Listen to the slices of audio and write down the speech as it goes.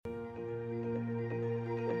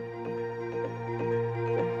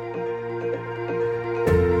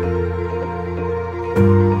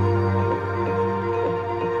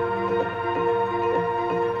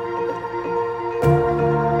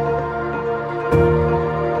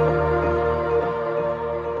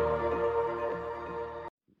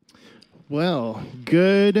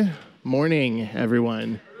Good morning,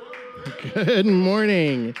 everyone. Good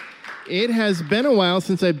morning. It has been a while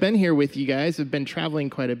since I've been here with you guys. I've been traveling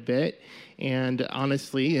quite a bit, and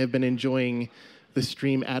honestly, I've been enjoying the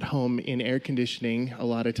stream at home in air conditioning a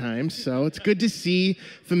lot of times. So it's good to see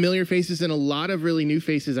familiar faces and a lot of really new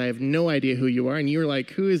faces. I have no idea who you are, and you're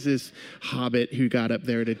like, who is this hobbit who got up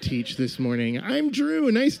there to teach this morning? I'm Drew.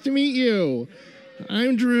 Nice to meet you.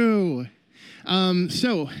 I'm Drew.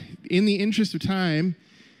 So, in the interest of time,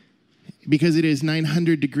 because it is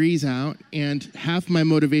 900 degrees out, and half my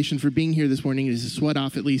motivation for being here this morning is to sweat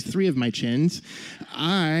off at least 3 of my chins,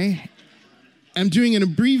 I am doing an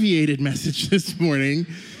abbreviated message this morning,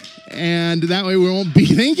 and that way we won't be,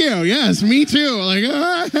 thank you, yes, me too, like,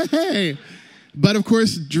 oh, hey. But of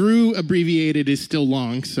course, Drew abbreviated is still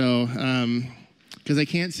long, so, because I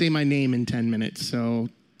can't say my name in 10 minutes, so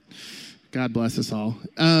God bless us all.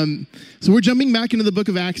 So we're jumping back into the book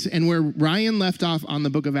of Acts, and where Ryan left off on the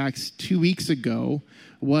book of Acts 2 weeks ago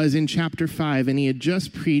was in chapter 5, and he had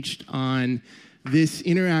just preached on this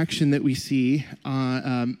interaction that we see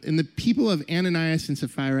in the people of Ananias and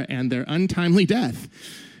Sapphira and their untimely death.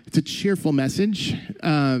 It's a cheerful message,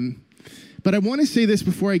 but I want to say this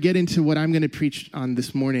before I get into what I'm going to preach on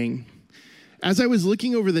this morning. As I was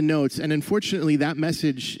looking over the notes, and unfortunately that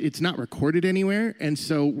message, it's not recorded anywhere, and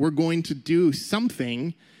so we're going to do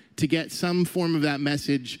something to get some form of that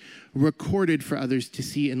message recorded for others to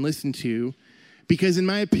see and listen to, because in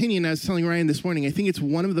my opinion, I was telling Ryan this morning, I think it's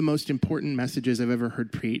one of the most important messages I've ever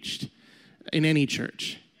heard preached in any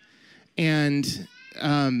church. And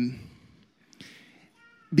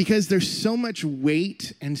because there's so much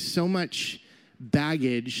weight and so much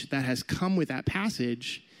baggage that has come with that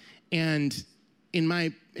passage, and in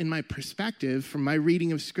my perspective, from my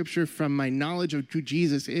reading of Scripture, from my knowledge of who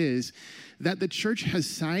Jesus is, that the church has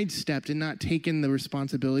sidestepped and not taken the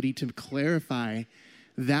responsibility to clarify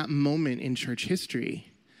that moment in church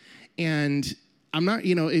history. And I'm not,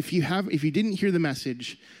 if you didn't hear the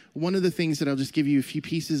message, one of the things that I'll just give you a few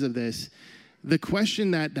pieces of this, the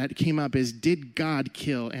question that came up is, did God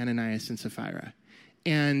kill Ananias and Sapphira?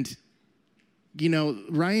 And,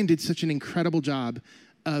 Ryan did such an incredible job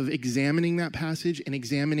of examining that passage and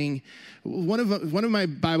examining. One of my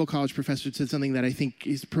Bible college professors said something that I think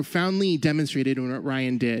is profoundly demonstrated in what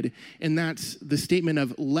Ryan did, and that's the statement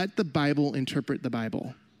of, let the Bible interpret the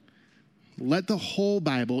Bible. Let the whole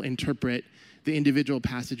Bible interpret the individual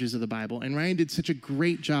passages of the Bible. And Ryan did such a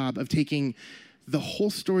great job of taking the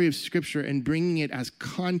whole story of Scripture and bringing it as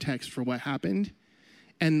context for what happened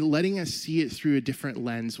and letting us see it through a different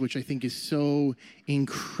lens, which I think is so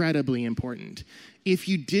incredibly important. If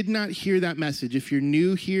you did not hear that message, if you're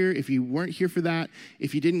new here, if you weren't here for that,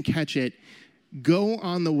 if you didn't catch it, go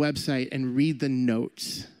on the website and read the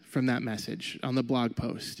notes from that message on the blog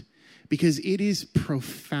post, because it is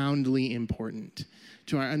profoundly important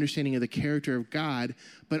to our understanding of the character of God,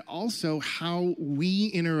 but also how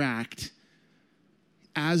we interact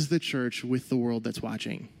as the church with the world that's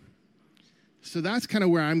watching. So that's kind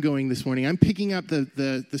of where I'm going this morning. I'm picking up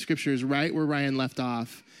the scriptures right where Ryan left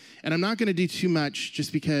off. And I'm not going to do too much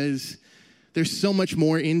just because there's so much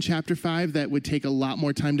more in chapter 5 that would take a lot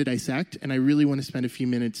more time to dissect. And I really want to spend a few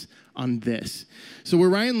minutes on this. So where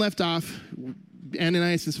Ryan left off,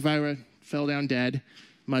 Ananias and Sapphira fell down dead,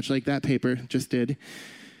 much like that paper just did.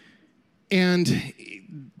 And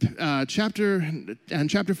chapter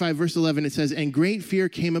 5, verse 11, it says, "And great fear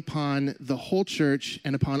came upon the whole church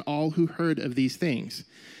and upon all who heard of these things."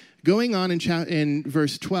 Going on in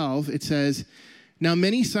verse 12, it says, "Now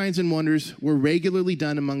many signs and wonders were regularly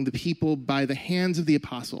done among the people by the hands of the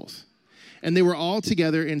apostles, and they were all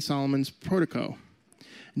together in Solomon's portico.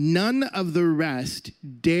 None of the rest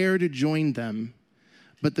dared join them,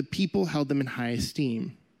 but the people held them in high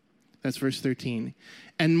esteem." That's verse 13.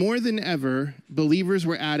 "And more than ever, believers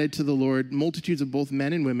were added to the Lord, multitudes of both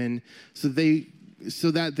men and women, so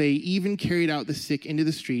that they even carried out the sick into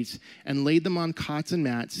the streets and laid them on cots and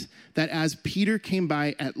mats, that as Peter came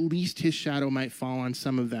by, at least his shadow might fall on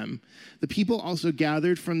some of them. The people also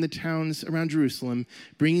gathered from the towns around Jerusalem,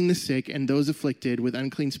 bringing the sick and those afflicted with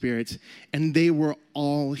unclean spirits, and they were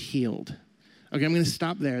all healed." Okay, I'm going to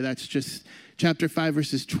stop there. That's just chapter 5,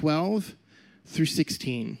 verses 12 through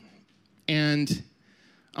 16. And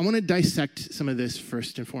I want to dissect some of this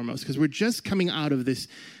first and foremost, because we're just coming out of this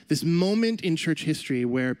moment in church history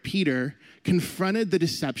where Peter confronted the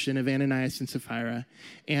deception of Ananias and Sapphira,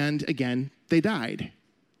 and again, they died.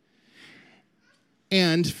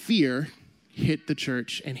 And fear hit the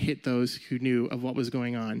church and hit those who knew of what was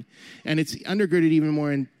going on. And it's undergirded even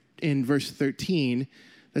more in verse 13,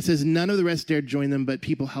 that says none of the rest dared join them, but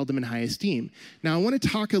people held them in high esteem. Now, I want to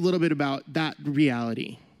talk a little bit about that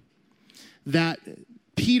reality, that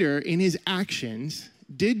Peter, in his actions,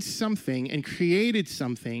 did something and created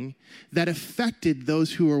something that affected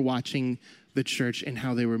those who were watching the church and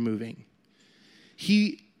how they were moving.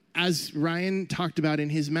 He, as Ryan talked about in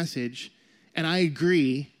his message, and I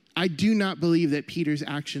agree, I do not believe that Peter's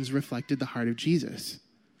actions reflected the heart of Jesus.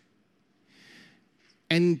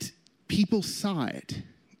 And people saw it,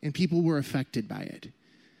 and people were affected by it.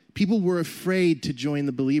 People were afraid to join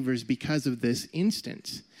the believers because of this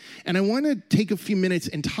instance. And I want to take a few minutes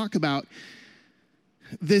and talk about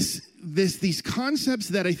these concepts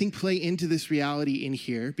that I think play into this reality in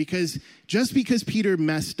here, because just because Peter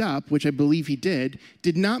messed up, which I believe he did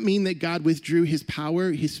not mean that God withdrew his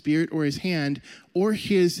power, his spirit, or his hand, or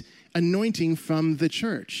his anointing from the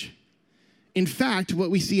church. In fact, what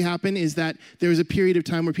we see happen is that there was a period of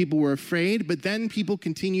time where people were afraid, but then people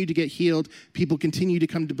continued to get healed. People continued to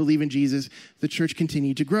come to believe in Jesus. The church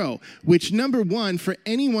continued to grow, which, number one, for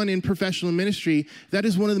anyone in professional ministry, that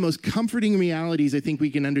is one of the most comforting realities I think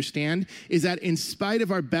we can understand, is that in spite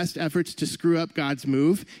of our best efforts to screw up God's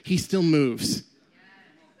move, he still moves.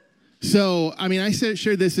 So, I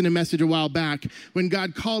shared this in a message a while back. When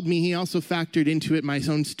God called me, he also factored into it my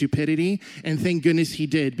own stupidity. And thank goodness he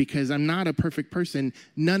did, because I'm not a perfect person.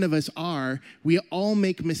 None of us are. We all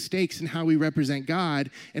make mistakes in how we represent God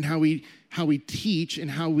and how we teach and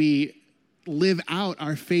how we live out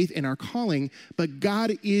our faith and our calling. But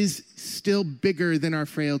God is still bigger than our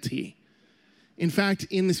frailty. In fact,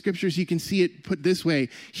 in the scriptures, you can see it put this way.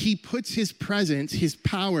 He puts his presence, his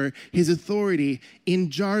power, his authority in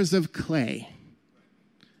jars of clay.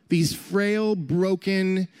 These frail,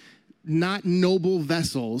 broken, not noble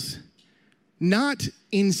vessels, not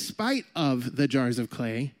in spite of the jars of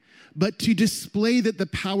clay, but to display that the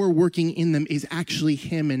power working in them is actually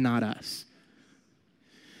him and not us.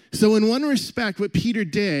 So in one respect, what Peter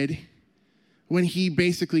did when he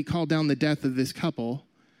basically called down the death of this couple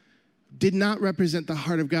did not represent the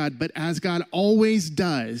heart of God, but as God always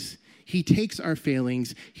does, he takes our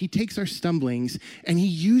failings, he takes our stumblings, and he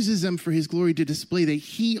uses them for his glory to display that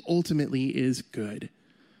he ultimately is good.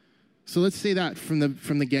 So let's say that from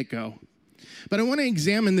the get-go. But I want to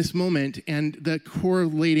examine this moment and the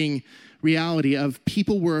correlating reality of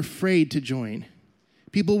people were afraid to join.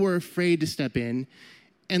 People were afraid to step in,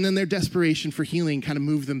 and then their desperation for healing kind of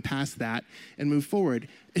moved them past that and moved forward.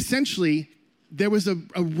 Essentially, there was a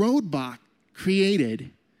roadblock created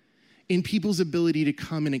in people's ability to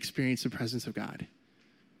come and experience the presence of God.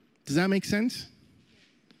 Does that make sense?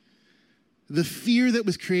 The fear that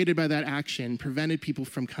was created by that action prevented people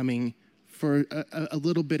from coming for a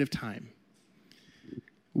little bit of time.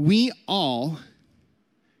 We all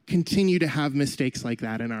continue to have mistakes like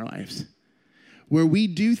that in our lives, where we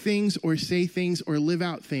do things or say things or live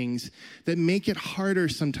out things that make it harder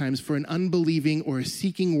sometimes for an unbelieving or a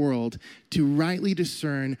seeking world to rightly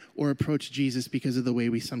discern or approach Jesus because of the way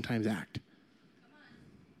we sometimes act.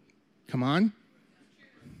 Come on.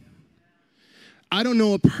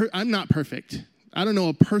 I'm not perfect. I don't know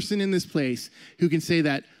a person in this place who can say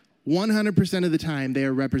that 100% of the time they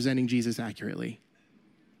are representing Jesus accurately.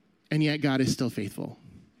 And yet God is still faithful.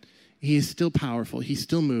 He is still powerful, he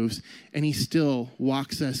still moves, and he still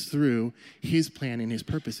walks us through his plan and his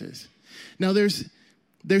purposes. Now, there's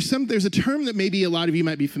a term that maybe a lot of you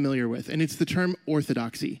might be familiar with, and it's the term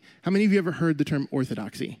orthodoxy. How many of you ever heard the term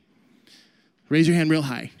orthodoxy? Raise your hand real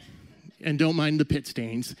high, and don't mind the pit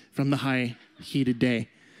stains from the high heated day.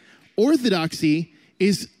 Orthodoxy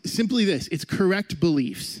is simply this. It's correct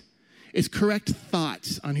beliefs. It's correct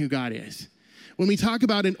thoughts on who God is. When we talk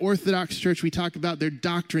about an Orthodox church, we talk about their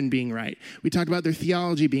doctrine being right. We talk about their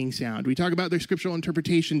theology being sound. We talk about their scriptural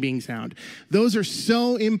interpretation being sound. Those are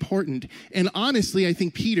so important. And honestly, I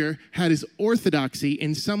think Peter had his orthodoxy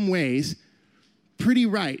in some ways pretty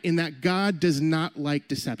right in that God does not like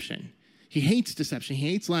deception. He hates deception. He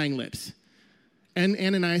hates lying lips. And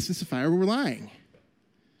Ananias and Sapphira were lying.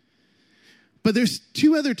 But there's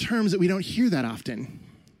two other terms that we don't hear that often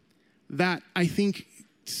that I think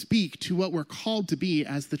speak to what we're called to be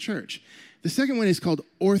as the church. The second one is called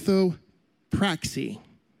orthopraxy.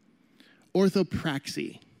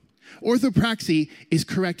 Orthopraxy. Orthopraxy is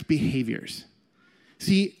correct behaviors.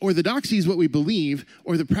 See, orthodoxy is what we believe.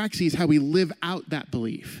 Orthopraxy is how we live out that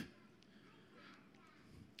belief.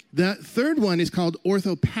 The third one is called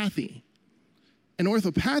orthopathy. And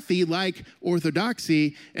orthopathy, like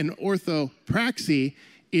orthodoxy and orthopraxy,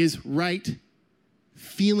 is right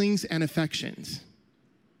feelings and affections.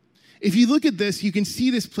 If you look at this, you can see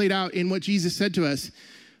this played out in what Jesus said to us.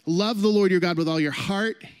 Love the Lord your God with all your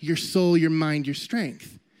heart, your soul, your mind, your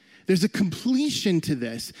strength. There's a completion to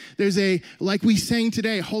this. There's like we sang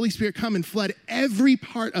today, Holy Spirit, come and flood every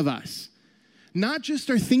part of us. Not just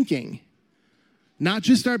our thinking, not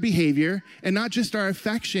just our behavior, and not just our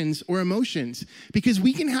affections or emotions. Because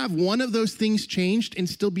we can have one of those things changed and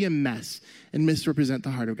still be a mess and misrepresent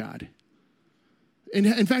the heart of God. And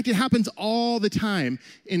in fact, it happens all the time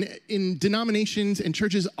in denominations and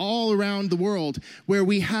churches all around the world where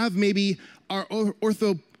we have maybe our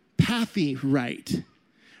orthopathy right,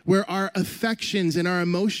 where our affections and our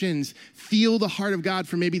emotions feel the heart of God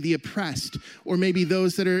for maybe the oppressed or maybe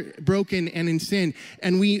those that are broken and in sin.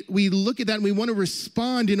 And we look at that and we want to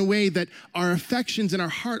respond in a way that our affections and our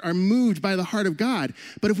heart are moved by the heart of God.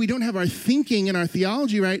 But if we don't have our thinking and our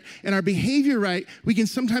theology right and our behavior right, we can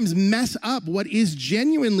sometimes mess up what is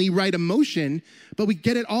genuinely right emotion, but we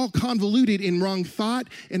get it all convoluted in wrong thought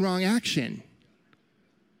and wrong action.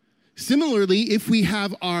 Similarly, if we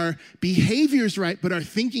have our behaviors right, but our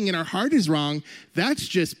thinking and our heart is wrong, that's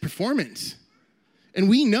just performance. And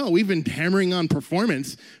we know we've been hammering on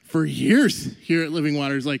performance for years here at Living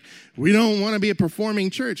Waters. Like, we don't want to be a performing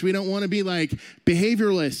church. We don't want to be like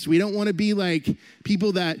behavioralists. We don't want to be like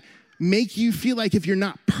people that make you feel like if you're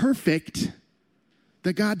not perfect,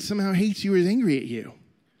 that God somehow hates you or is angry at you.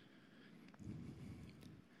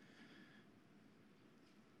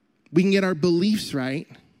 We can get our beliefs right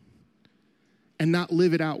and not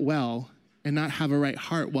live it out well, and not have a right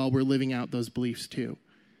heart while we're living out those beliefs too.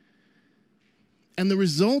 And the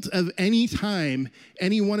result of any time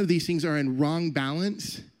any one of these things are in wrong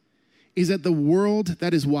balance is that the world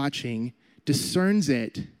that is watching discerns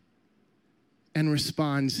it and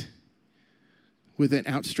responds with an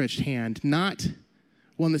outstretched hand, not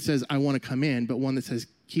one that says, I want to come in, but one that says,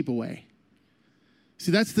 keep away.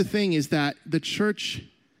 See, that's the thing, is that the church,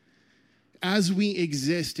 as we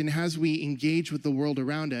exist and as we engage with the world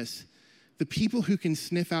around us, the people who can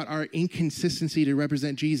sniff out our inconsistency to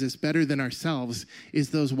represent Jesus better than ourselves is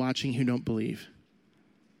those watching who don't believe.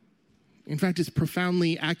 In fact, it's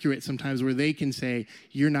profoundly accurate sometimes where they can say,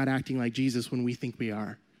 you're not acting like Jesus when we think we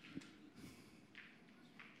are.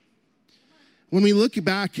 When we look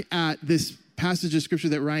back at this passage of scripture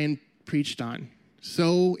that Ryan preached on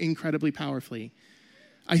so incredibly powerfully,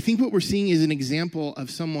 I think what we're seeing is an example of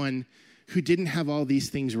someone who didn't have all these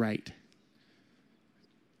things right.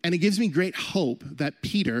 And it gives me great hope that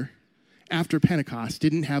Peter, after Pentecost,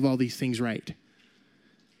 didn't have all these things right.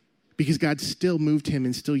 Because God still moved him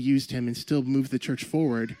and still used him and still moved the church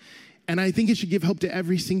forward. And I think it should give hope to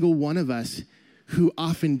every single one of us who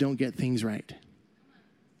often don't get things right.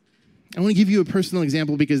 I want to give you a personal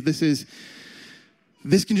example because this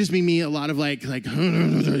can just be me, a lot of like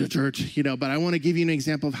church, but I want to give you an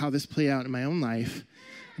example of how this played out in my own life.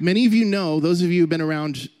 Many of you know, those of you who've been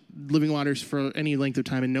around Living Waters for any length of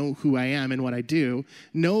time and know who I am and what I do,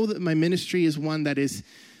 know that my ministry is one that is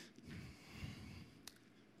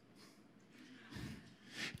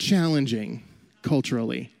challenging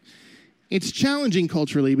culturally. It's challenging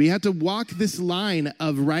culturally. We have to walk this line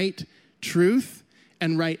of right truth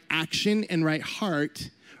and right action and right heart,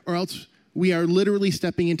 or else we are literally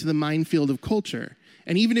stepping into the minefield of culture.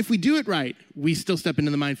 And even if we do it right, we still step into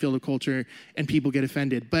the minefield of culture and people get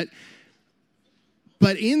offended. But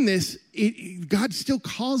in this, God still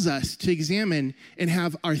calls us to examine and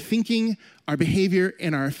have our thinking, our behavior,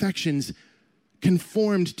 and our affections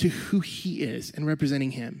conformed to who he is and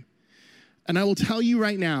representing him. And I will tell you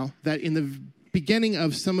right now that in the beginning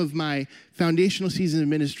of some of my foundational seasons of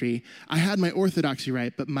ministry, I had my orthodoxy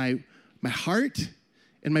right, but my heart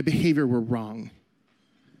and my behavior were wrong.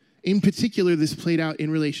 In particular, this played out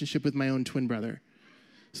in relationship with my own twin brother.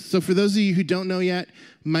 So for those of you who don't know yet,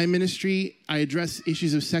 my ministry, I address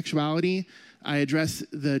issues of sexuality. I address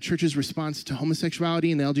the church's response to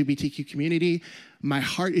homosexuality in the LGBTQ community. My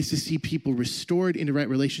heart is to see people restored into right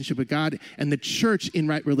relationship with God and the church in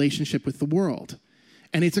right relationship with the world.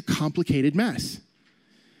 And it's a complicated mess.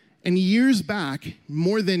 And years back,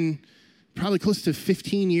 more than probably close to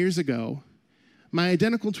 15 years ago, my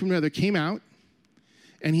identical twin brother came out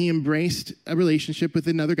and he embraced a relationship with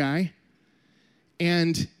another guy.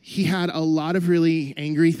 And he had a lot of really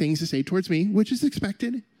angry things to say towards me, which is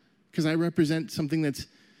expected because I represent something that's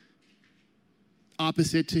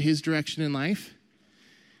opposite to his direction in life.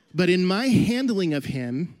 But in my handling of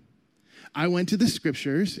him, I went to the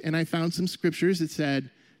scriptures and I found some scriptures that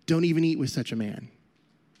said, don't even eat with such a man.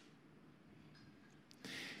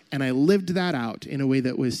 And I lived that out in a way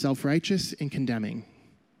that was self-righteous and condemning.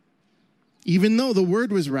 Even though the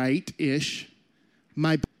word was right-ish,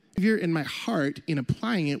 my behavior and my heart in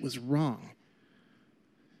applying it was wrong.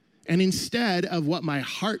 And instead of what my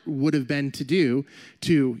heart would have been to do,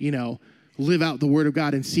 to, live out the word of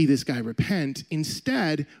God and see this guy repent.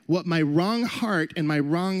 Instead, what my wrong heart and my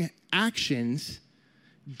wrong actions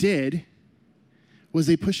did was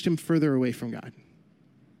they pushed him further away from God.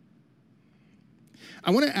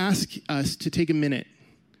 I want to ask us to take a minute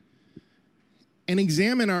and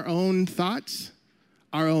examine our own thoughts,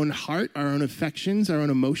 our own heart, our own affections, our own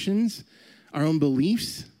emotions, our own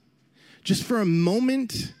beliefs, just for a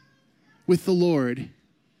moment with the Lord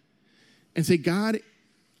and say, God,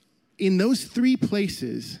 in those three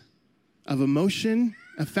places of emotion,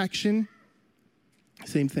 affection,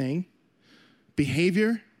 same thing,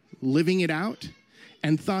 behavior, living it out,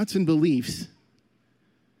 and thoughts and beliefs,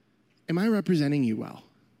 am I representing you well?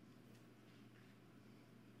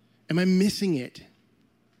 Am I missing it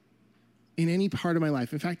in any part of my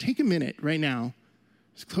life? In fact, take a minute right now.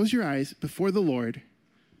 Just close your eyes before the Lord.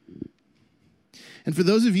 And for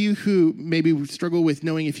those of you who maybe struggle with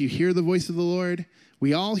knowing if you hear the voice of the Lord,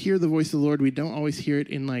 we all hear the voice of the Lord. We don't always hear it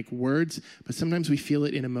in like words, but sometimes we feel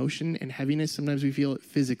it in emotion and heaviness. Sometimes we feel it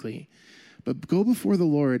physically. But go before the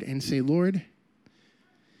Lord and say, Lord,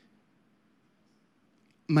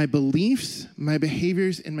 my beliefs, my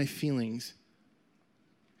behaviors, and my feelings,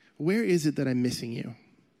 where is it that I'm missing you?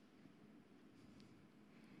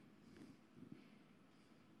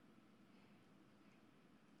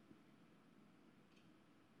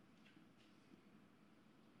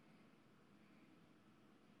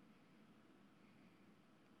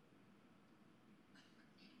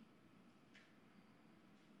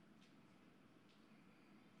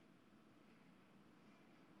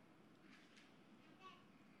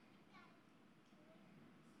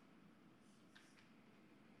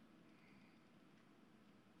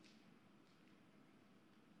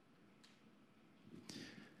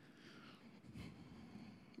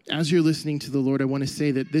 As you're listening to the Lord, I want to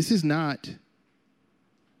say that this is not,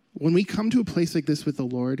 when we come to a place like this with the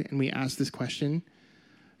Lord and we ask this question,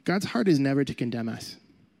 God's heart is never to condemn us.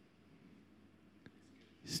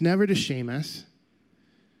 It's never to shame us.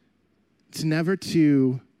 It's never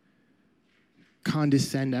to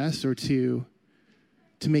condescend us or to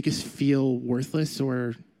make us feel worthless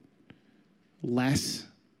or less.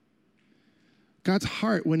 God's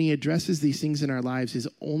heart, when he addresses these things in our lives, is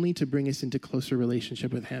only to bring us into closer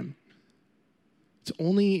relationship with him. It's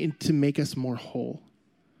only to make us more whole.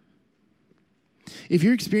 If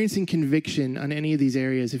you're experiencing conviction on any of these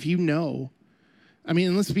areas, if you know,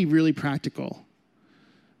 and let's be really practical.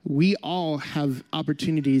 We all have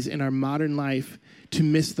opportunities in our modern life to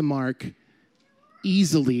miss the mark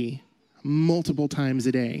easily multiple times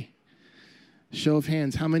a day. Show of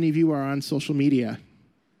hands, how many of you are on social media?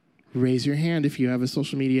 Raise your hand if you have a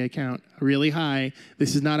social media account. Really high.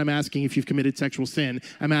 This is not, I'm asking if you've committed sexual sin.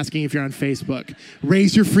 I'm asking if you're on Facebook.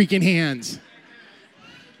 Raise your freaking hands.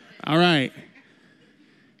 All right.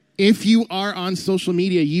 If you are on social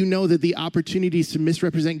media, you know that the opportunities to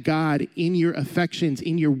misrepresent God in your affections,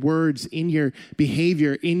 in your words, in your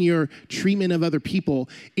behavior, in your treatment of other people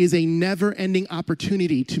is a never-ending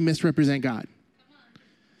opportunity to misrepresent God.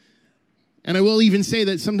 And I will even say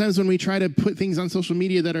that sometimes when we try to put things on social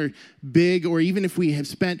media that are big, or even if we have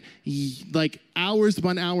spent like hours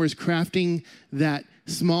upon hours crafting that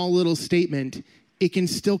small little statement, it can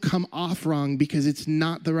still come off wrong because it's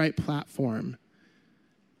not the right platform.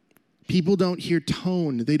 People don't hear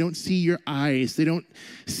tone. They don't see your eyes. They don't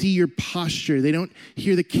see your posture. They don't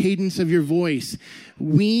hear the cadence of your voice.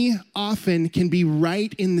 We often can be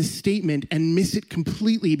right in the statement and miss it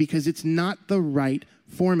completely because it's not the right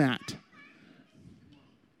format.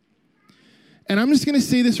 And I'm just going to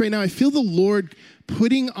say this right now. I feel the Lord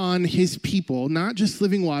putting on his people, not just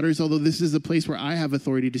Living Waters, although this is a place where I have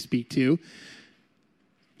authority to speak to.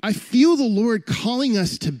 I feel the Lord calling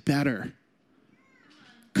us to better,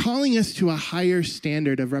 calling us to a higher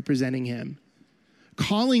standard of representing him,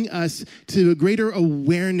 calling us to a greater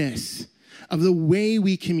awareness of the way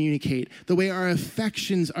we communicate, the way our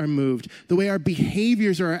affections are moved, the way our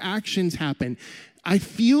behaviors or our actions happen. I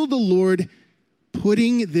feel the Lord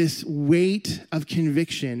putting this weight of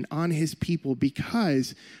conviction on his people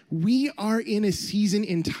because we are in a season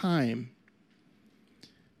in time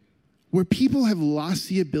where people have lost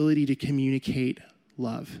the ability to communicate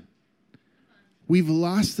love. We've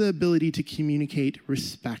lost the ability to communicate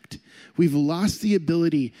respect. We've lost the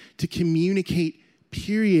ability to communicate,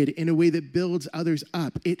 period, in a way that builds others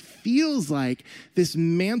up. It feels like this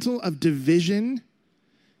mantle of division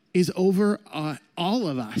is over all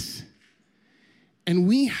of us. And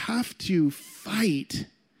we have to fight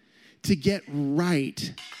to get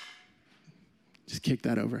right. Just kick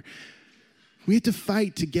that over. We have to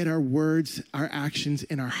fight to get our words, our actions,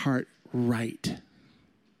 and our heart right.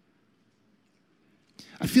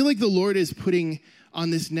 I feel like the Lord is putting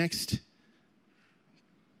on this next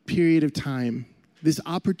period of time this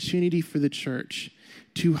opportunity for the church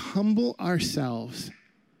to humble ourselves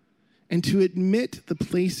and to admit the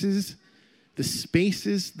places, the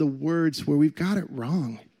spaces, the words where we've got it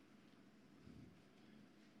wrong.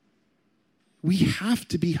 We have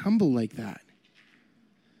to be humble like that.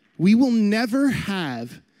 We will never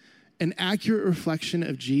have an accurate reflection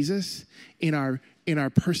of Jesus in our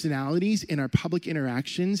personalities, in our public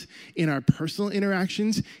interactions, in our personal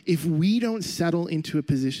interactions, if we don't settle into a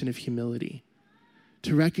position of humility,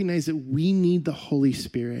 to recognize that we need the Holy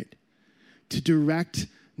Spirit to direct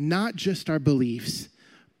not just our beliefs,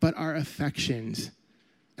 but our affections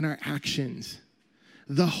and our actions.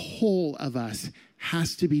 The whole of us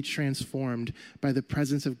has to be transformed by the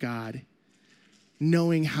presence of God,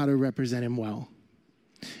 knowing how to represent him well.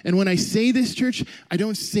 And when I say this, church, I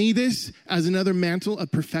don't say this as another mantle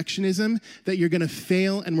of perfectionism that you're going to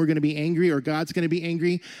fail and we're going to be angry or God's going to be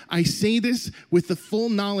angry. I say this with the full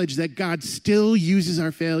knowledge that God still uses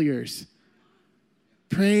our failures.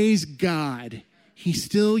 Praise God. He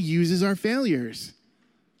still uses our failures.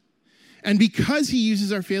 And because he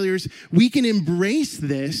uses our failures, we can embrace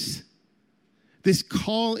this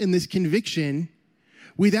call and this conviction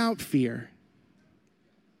without fear.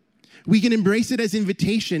 We can embrace it as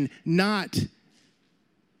invitation, not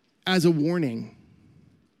as a warning.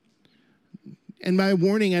 And by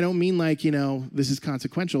warning, I don't mean like, this is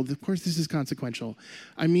consequential. Of course, this is consequential.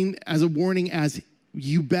 I mean as a warning as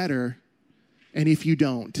you better, and if you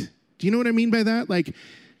don't. Do you know what I mean by that? Like,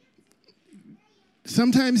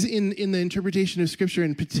 sometimes in the interpretation of Scripture,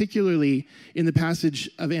 and particularly in the passage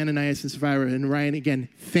of Ananias and Sapphira, and Ryan, again,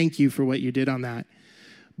 thank you for what you did on that.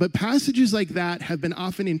 But passages like that have been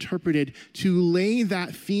often interpreted to lay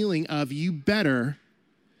that feeling of you better,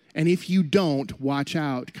 and if you don't, watch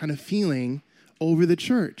out, kind of feeling over the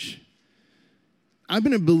church. I've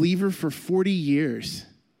been a believer for 40 years.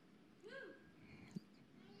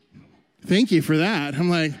 Thank you for that. I'm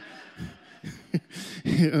like,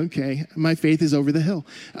 okay, my faith is over the hill.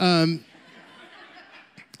 I've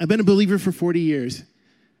been a believer for 40 years.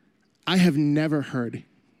 I have never heard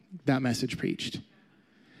that message preached.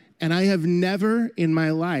 And I have never in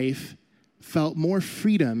my life felt more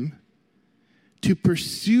freedom to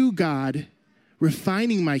pursue God,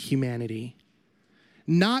 refining my humanity,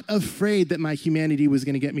 not afraid that my humanity was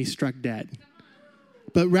going to get me struck dead,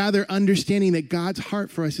 but rather understanding that God's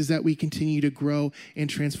heart for us is that we continue to grow and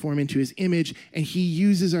transform into his image, and he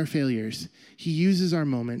uses our failures. He uses our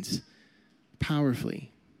moments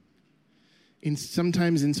powerfully,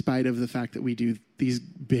 sometimes in spite of the fact that we do these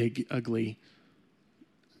big, ugly,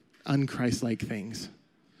 un-Christ-like things.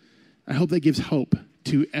 I hope that gives hope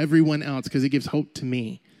to everyone else because it gives hope to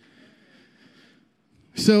me.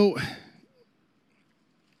 So,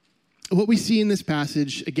 what we see in this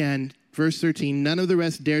passage, again, verse 13, none of the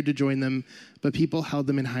rest dared to join them, but people held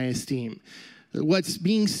them in high esteem. What's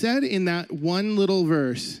being said in that one little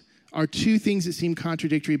verse are two things that seem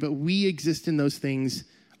contradictory, but we exist in those things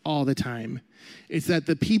all the time. It's that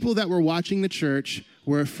the people that were watching the church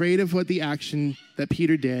were afraid of what the action that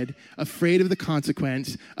Peter did, afraid of the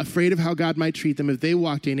consequence, afraid of how God might treat them if they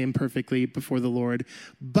walked in imperfectly before the Lord.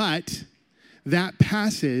 But that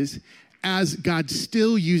passes as God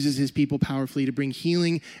still uses his people powerfully to bring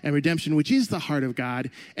healing and redemption, which is the heart of God,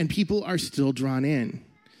 and people are still drawn in.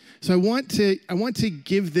 So I want to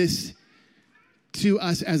give this to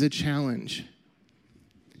us as a challenge.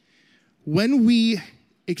 When we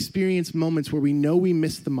experience moments where we know we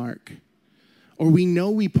missed the mark, or we know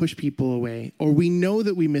we push people away, or we know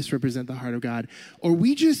that we misrepresent the heart of God, or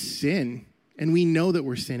we just sin and we know that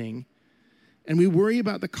we're sinning, and we worry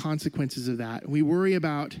about the consequences of that. We worry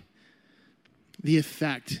about the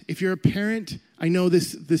effect. If you're a parent, I know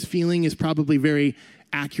this feeling is probably very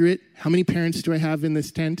accurate. How many parents do I have in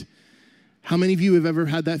this tent? How many of you have ever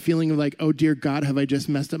had that feeling of like, oh dear God, have I just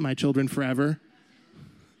messed up my children forever?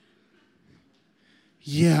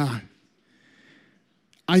 Yeah.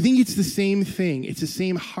 I think it's the same thing. It's the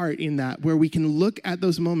same heart in that, where we can look at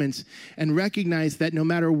those moments and recognize that no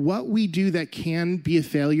matter what we do that can be a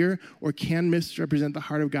failure or can misrepresent the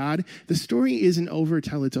heart of God, the story isn't over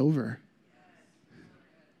till it's over.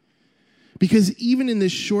 Because even in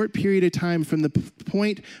this short period of time from the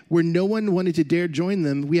point where no one wanted to dare join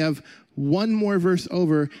them, we have one more verse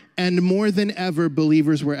over, and more than ever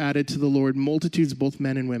believers were added to the Lord, multitudes, both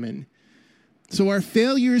men and women. So our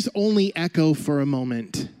failures only echo for a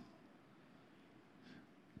moment.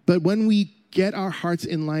 But when we get our hearts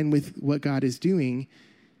in line with what God is doing,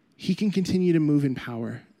 he can continue to move in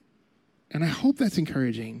power. And I hope that's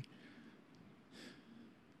encouraging.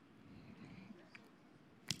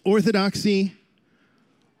 Orthodoxy,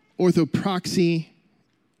 orthopraxy,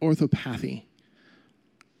 orthopathy.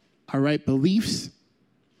 Our right beliefs,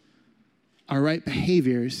 our right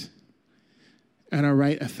behaviors, and our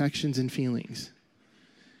right affections and feelings.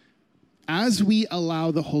 As we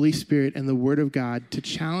allow the Holy Spirit and the Word of God to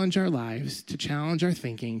challenge our lives, to challenge our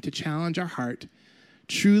thinking, to challenge our heart,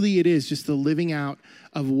 truly it is just the living out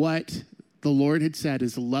of what the Lord had said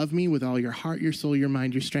is love me with all your heart, your soul, your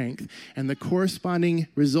mind, your strength. And the corresponding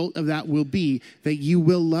result of that will be that you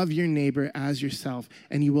will love your neighbor as yourself,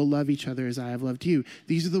 and you will love each other as I have loved you.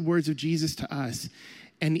 These are the words of Jesus to us.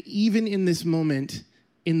 And even in this moment,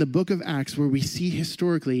 in the book of Acts, where we see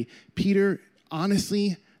historically Peter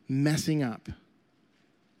honestly messing up,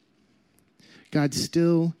 God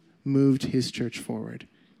still moved his church forward.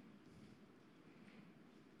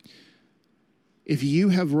 If you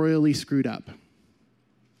have royally screwed up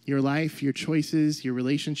your life, your choices, your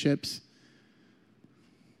relationships,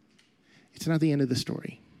 it's not the end of the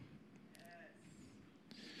story.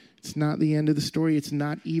 It's not the end of the story. It's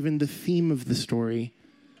not even the theme of the story.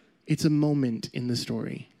 It's a moment in the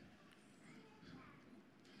story.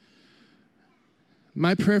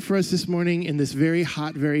 My prayer for us this morning in this very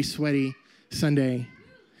hot, very sweaty Sunday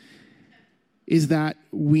is that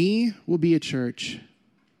we will be a church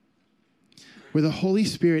where the Holy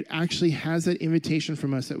Spirit actually has that invitation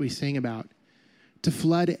from us that we sang about to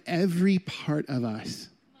flood every part of us.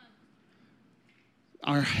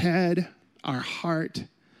 Our head, our heart,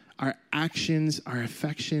 our actions, our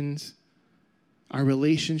affections, our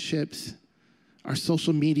relationships, our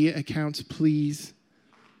social media accounts, please.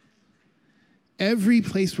 Every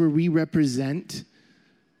place where we represent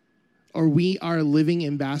or we are living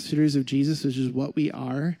ambassadors of Jesus, which is what we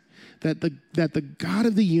are, that the God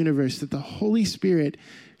of the universe, that the Holy Spirit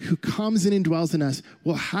who comes in and dwells in us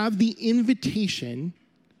will have the invitation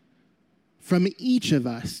from each of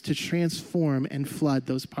us to transform and flood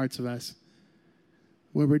those parts of us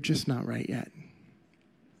where we're just not right yet.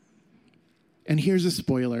 And here's a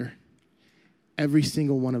spoiler. Every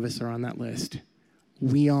single one of us are on that list.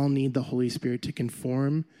 We all need the Holy Spirit to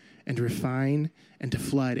conform and refine and to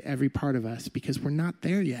flood every part of us because we're not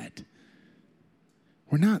there yet.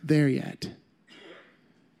 We're not there yet.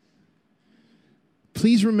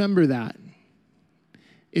 Please remember that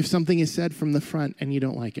if something is said from the front and you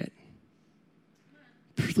don't like it.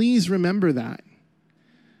 Please remember that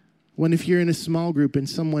when if you're in a small group and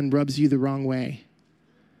someone rubs you the wrong way.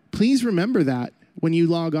 Please remember that when you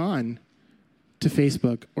log on to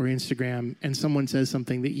Facebook or Instagram and someone says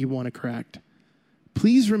something that you want to correct.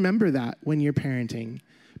 Please remember that when you're parenting.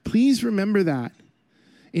 Please remember that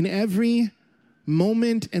in every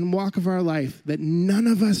moment and walk of our life that none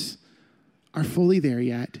of us are fully there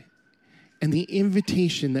yet. And the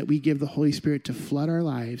invitation that we give the Holy Spirit to flood our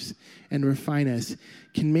lives and refine us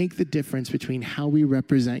can make the difference between how we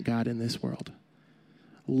represent God in this world.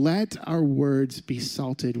 Let our words be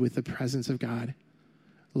salted with the presence of God.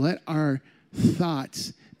 Let our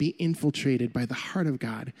thoughts be infiltrated by the heart of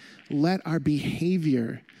God. Let our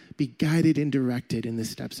behavior be guided and directed in the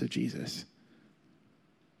steps of Jesus.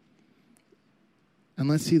 And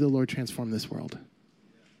let's see the Lord transform this world.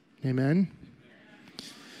 Amen.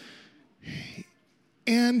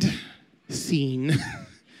 And scene.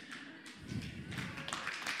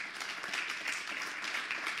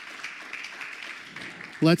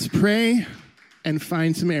 Let's pray and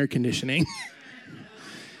find some air conditioning.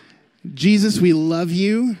 Jesus, we love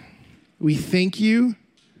you. We thank you.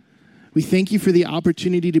 We thank you for the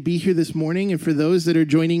opportunity to be here this morning. And for those that are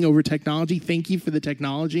joining over technology, thank you for the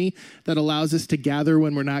technology that allows us to gather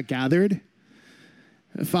when we're not gathered.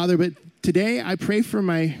 Father, but today I pray for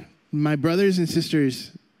my brothers and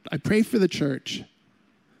sisters. I pray for the church.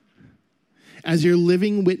 As your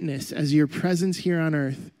living witness, as your presence here on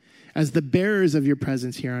earth, as the bearers of your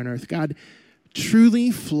presence here on earth, God, truly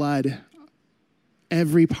flood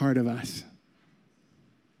every part of us.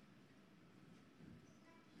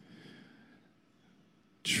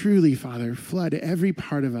 Truly, Father, flood every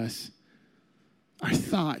part of us. Our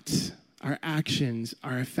thoughts, our actions,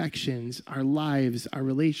 our affections, our lives, our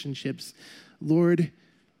relationships, Lord,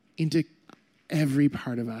 into every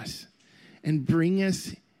part of us. And bring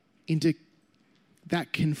us into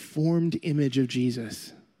that conformed image of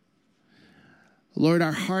Jesus. Lord,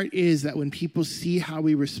 our heart is that when people see how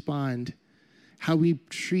we respond, how we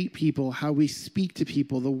treat people, how we speak to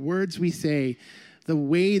people, the words we say, the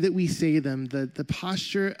way that we say them, the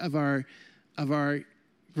posture of our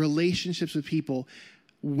relationships with people,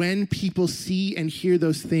 when people see and hear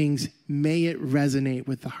those things, may it resonate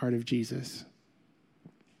with the heart of Jesus.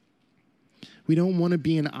 We don't want to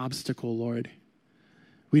be an obstacle, Lord.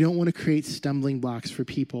 We don't want to create stumbling blocks for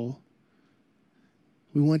people.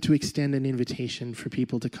 We want to extend an invitation for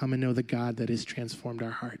people to come and know the God that has transformed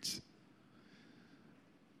our hearts.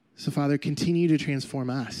 So, Father, continue to transform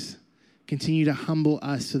us. Continue to humble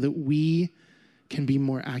us so that we can be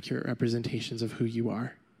more accurate representations of who you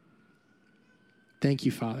are. Thank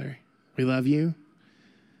you, Father. We love you, and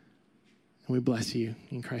we bless you.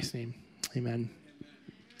 In Christ's name, amen.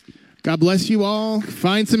 God bless you all.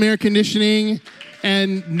 Find some air conditioning.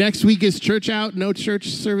 And next week is church out. No church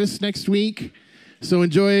service next week. So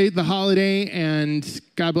enjoy the holiday, and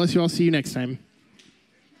God bless you all. See you next time.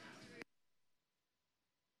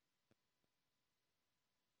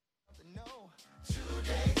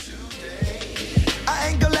 I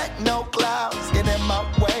ain't gonna let no clouds get in my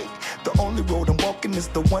way. The only road I'm walking is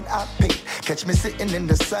the one I pick. Catch me sitting in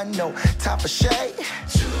the sun, no time for shade.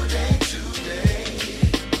 Today.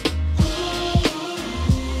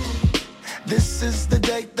 This is the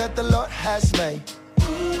day that the Lord has made.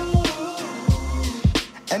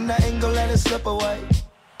 And I ain't gonna let it slip away.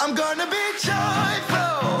 I'm gonna be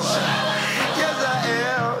joyful. Yes, I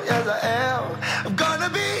am. I'm gonna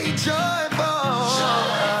be joyful.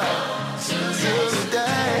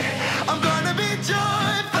 Today. I'm gonna be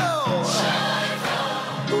joyful.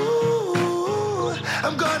 Ooh,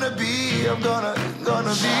 I'm gonna be joyful.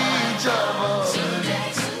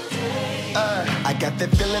 I got that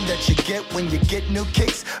feeling that you get when you get new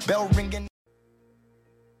kicks. Bell ringing.